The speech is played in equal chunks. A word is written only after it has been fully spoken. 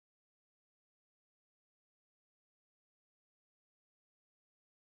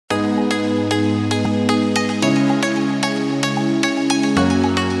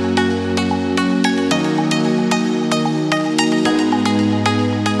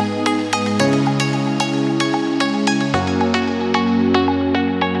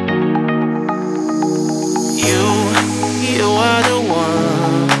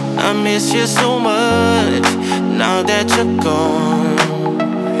you so much now that you're gone.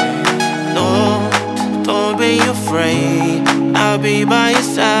 No, don't be afraid, I'll be by your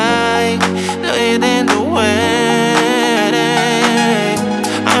side, leading the way.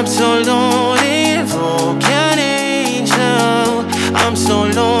 I'm so lonely, broken angel. I'm so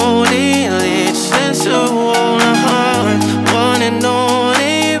lonely, it's sensual heart. One and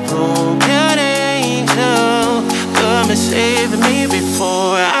only broken angel, come and save me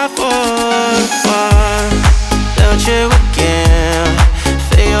before I fall apart. Without you again,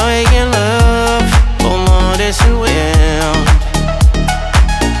 failing in love for more than you will.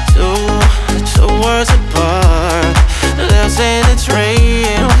 Two words apart, love's in the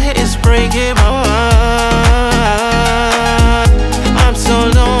trail, it's breaking my heart. I'm so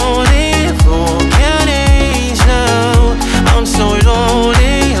lonely, broken angel. I'm so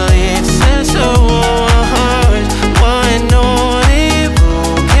lonely, it's sensual heart. One and only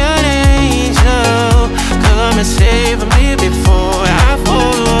broken angel, come and save me before I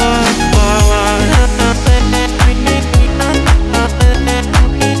fall apart.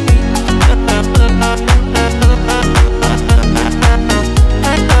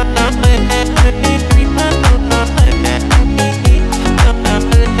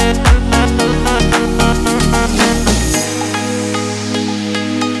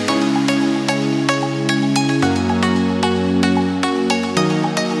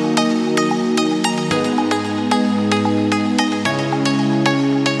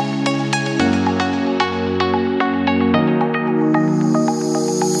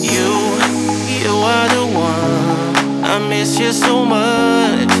 You are the one, I miss you so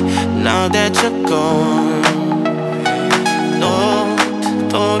much now that you're gone. No,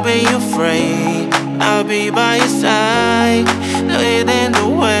 don't be afraid, I'll be by your side, leading the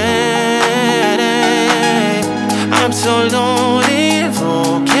way. I'm so lonely,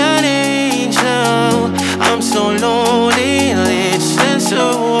 broken angel. I'm so lonely, it's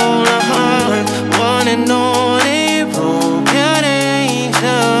sensual heart. One and only broken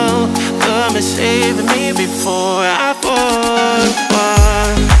angel, come and save me before I fall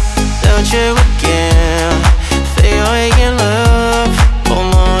apart. Without you again, failing in love for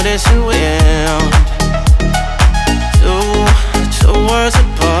more than you will. Two words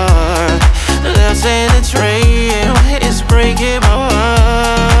apart, love's in the trail, it's breaking my heart.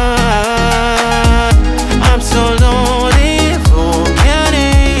 I'm so lonely, broken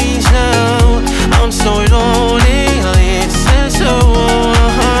angel. I'm so lonely, it's sensual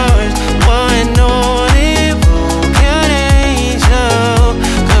heart. One and only broken angel,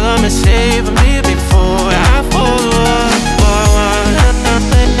 come and save me before I fall apart.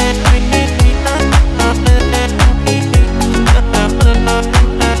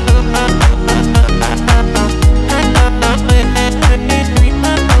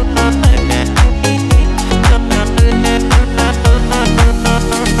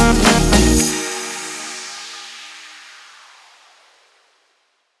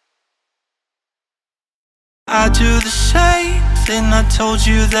 I do the same thing I told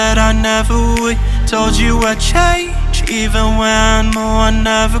you that I never would. Told you I'd change, even when I knew I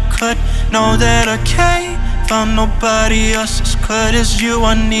never could. Know that I can't find nobody else as good as you.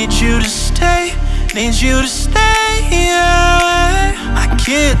 I need you to stay, need you to stay, yeah. I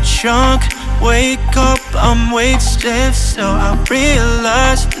get drunk, wake up, I'm wasted. So I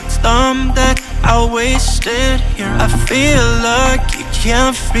realize the time that I wasted here. I feel like you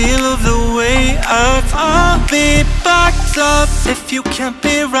can't feel the way I'll be backed up if you can't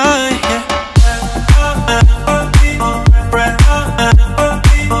be right here.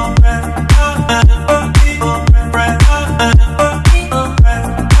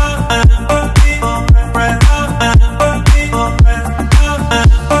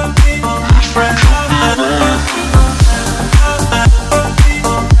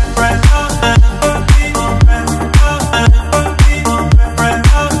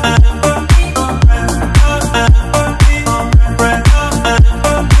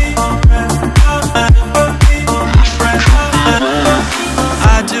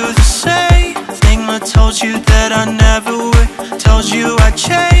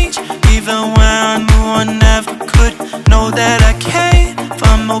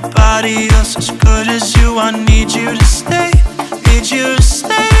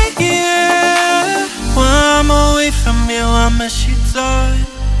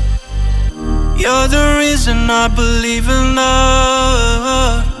 I believe in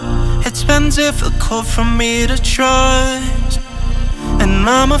love. It's been difficult for me to trust, and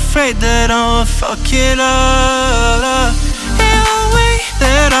I'm afraid that I'll fuck it up. In a way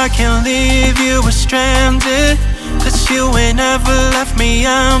that I can't leave you stranded. 'cause you ain't never left me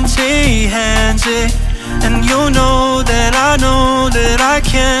empty-handed. And you know that I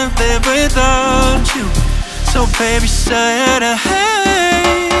can't live without you. So baby, say it, hey.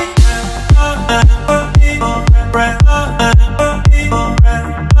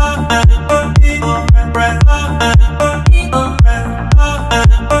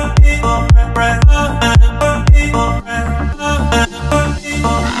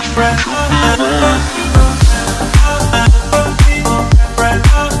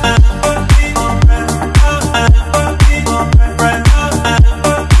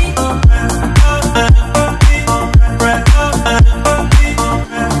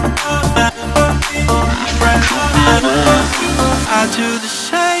 I do the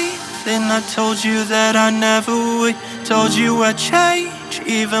same thing I told you that I never would. Told you I'd change,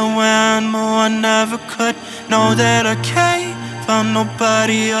 even when more I never could. Know that I can't find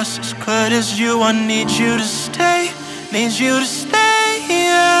nobody else as good as you. I need you to stay, need you to stay,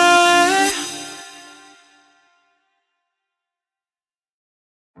 yeah.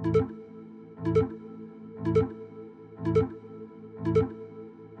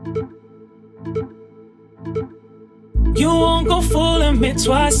 You won't go fooling me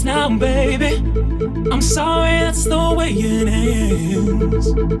twice now, baby. I'm sorry, that's the way it is.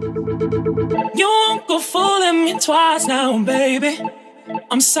 You won't go fooling me twice now, baby.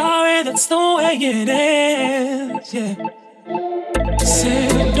 I'm sorry, that's the way it is, yeah. Say,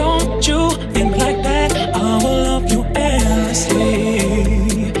 don't you think like that, I will love you endlessly.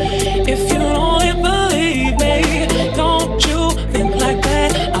 If you only believe me, don't you think like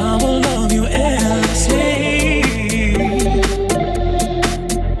that, I will love you endlessly.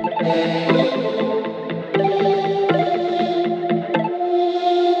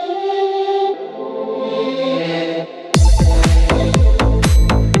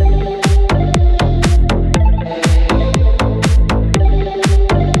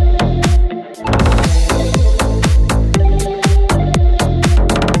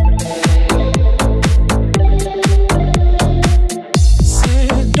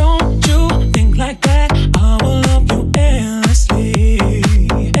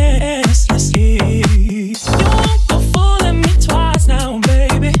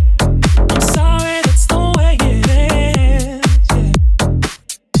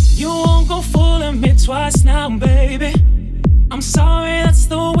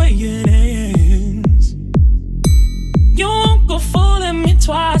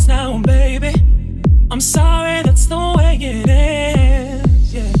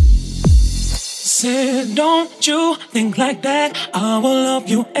 Don't you think like that, I will love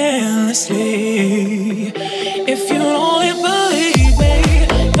you endlessly. If you only believe me,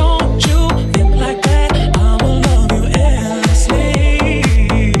 don't you think like that, I will love you endlessly.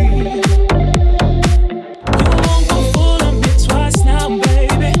 You won't go fooling me twice now,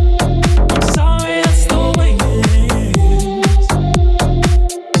 baby. I'm sorry, that's the way it is.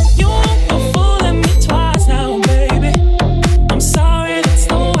 You won't go fooling me twice now, baby. I'm sorry, that's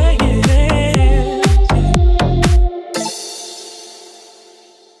the way it is.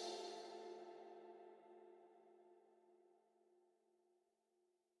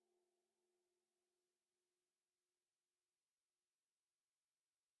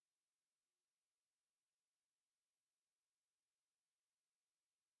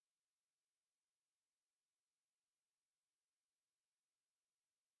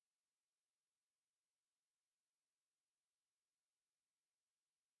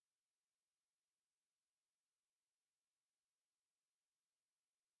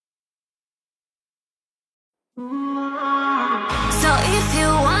 So if you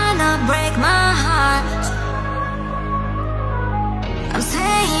wanna break my heart, I'm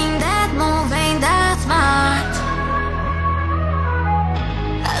saying that move ain't that smart.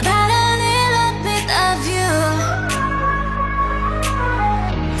 I got a little bit of you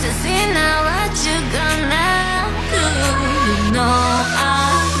to see now what you gonna do. You know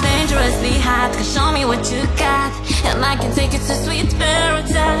I'm dangerously hot, cause show me what you got, and I can take it to sweet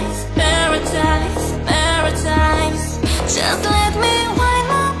paradise, paradise, paradise. Just let me wind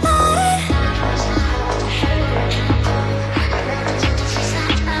my body.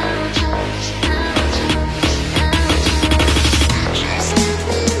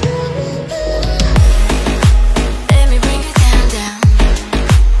 Let me bring it down, down.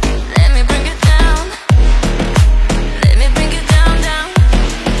 Let me bring it down. Let me bring it down, down.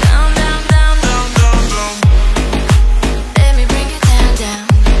 Down, down, down, down, down, down. Let me bring it down, down.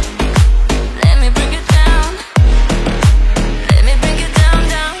 Let me bring it down. Let me bring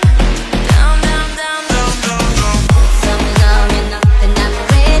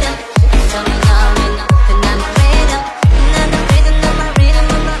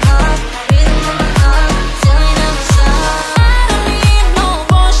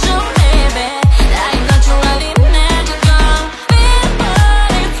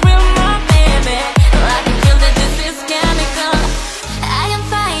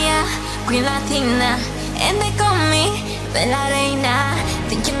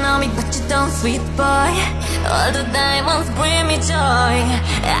me what you don't, sweet boy. All the diamonds bring me joy.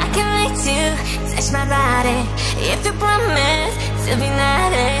 I can let you touch my body if you promise to be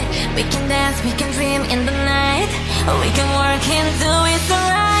naughty. We can dance, we can dream in the night. We can work and do it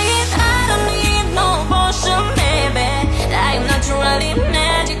right. I don't need no potion, baby. I'm naturally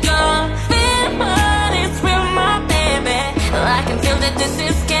magical. Feel what it's real, my baby. I can feel that this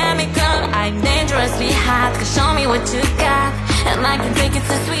is chemical. I'm dangerously hot, cause show me what you got, and I can take it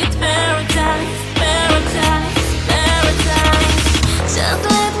to sweet paradise, paradise, paradise. Just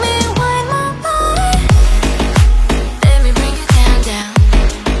let me wind my body. Let me bring it down, down.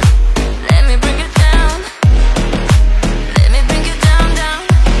 Let me bring it down. Let me bring it down, down.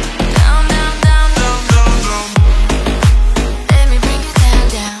 Down, down, down, down, down, down. Let me bring it down,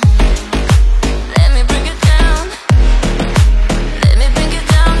 down. Let me bring it down. Let me bring it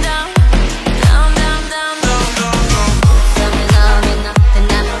down, down. Down, down, down, down, down, down. Some love me up and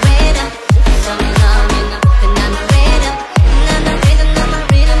I'm a rhythm. Some love me up and I'm a rhythm. And I'm a rhythm, I'm a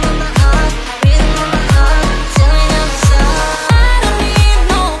rhythm of my heart. Rhythm of my heart. Till me no song. I don't need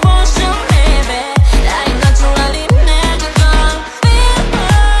no potion, baby. I'm naturally magical. Feel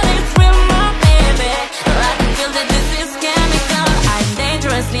what it's real, my baby. I can feel that this is chemical. I'm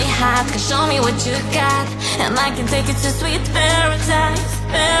dangerously hot, cause show me what you got, and I can take it to sweet paradise,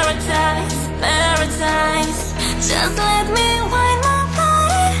 paradise, paradise. Just let me wind my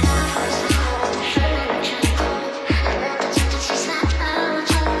body.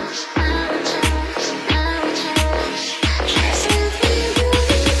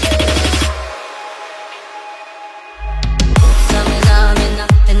 Some love me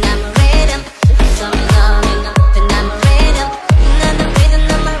up and I'm a rhythm. Some love me up and I'm a rhythm. And I'm a rhythm,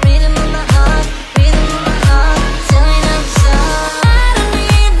 I'm a rhythm of my heart. Rhythm of my heart. Till me no song. I don't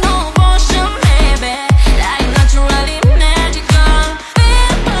need no potion, baby. I'm naturally magical.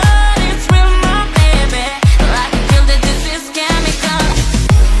 Feel what it's real, my baby. I can feel that this is chemical.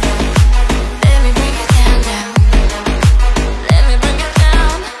 Let me bring it down, down. Let me bring it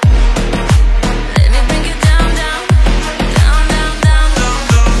down. Let me bring it down, down. Down, down, down, down,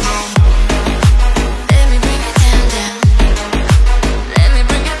 down, down. Let me bring it down, down. Let me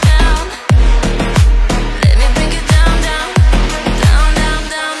bring it down. Let me bring it down, down. Down, down,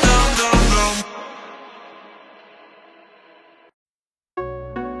 down, down, down, down.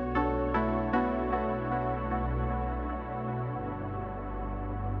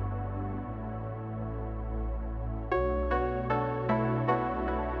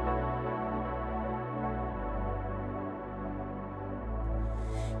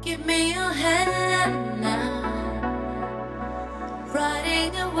 Give me your hand now,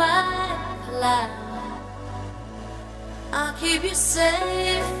 riding a white cloud. I'll keep you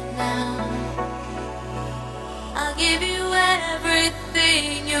safe now. I'll give you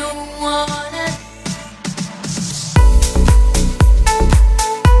everything you wanted.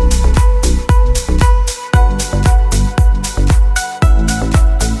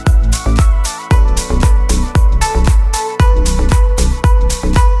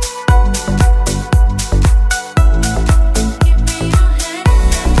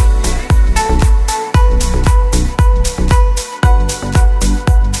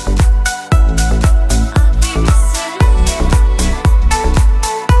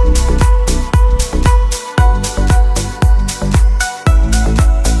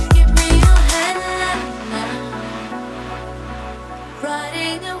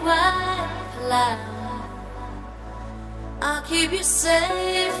 Riding a white cloud, I'll keep you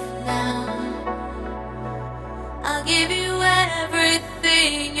safe now. I'll give you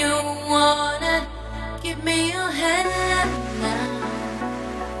everything you wanted. Give me your hand now.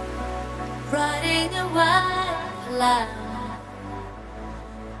 Riding a white cloud,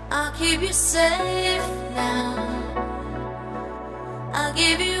 I'll keep you safe now. I'll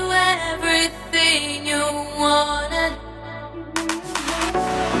give you everything you wanted.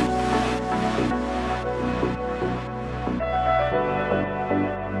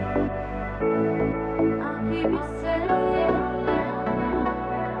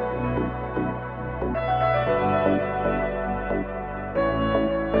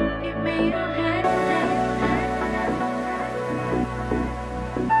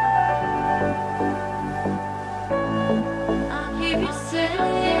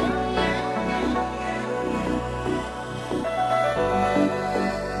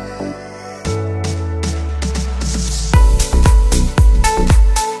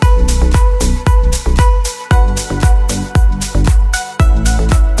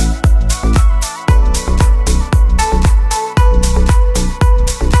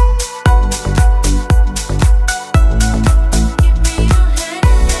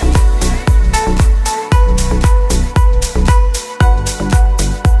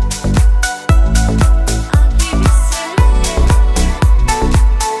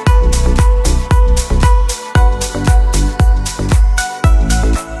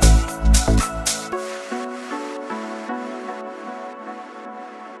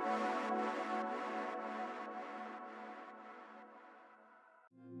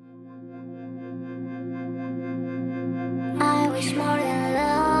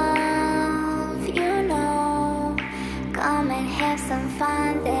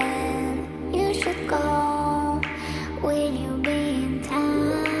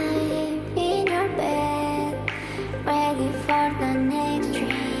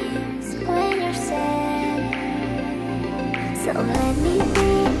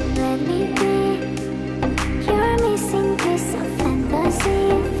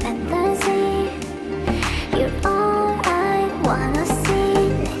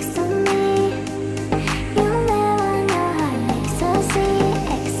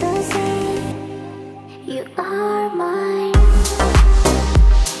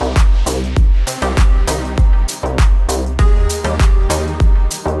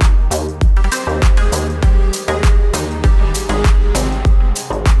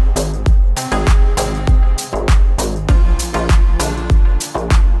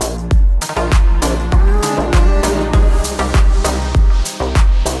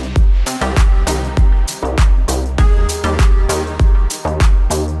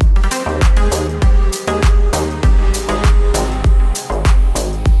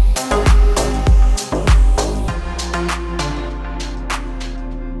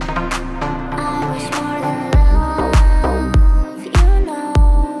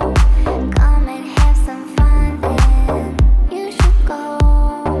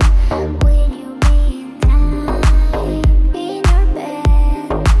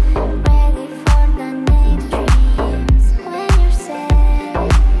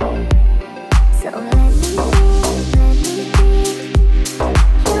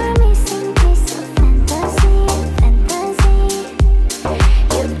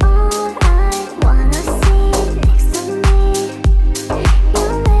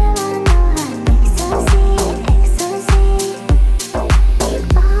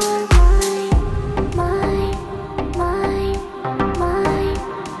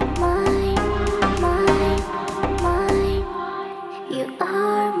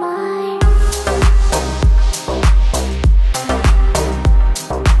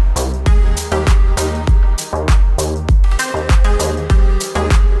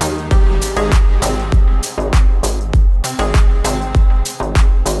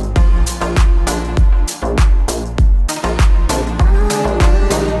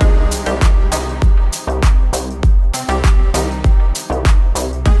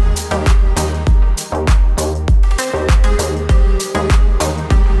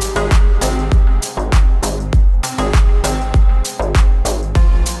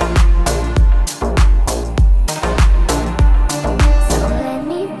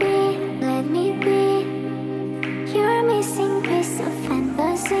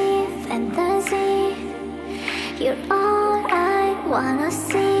 You're all I wanna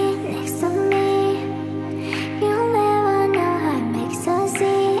see.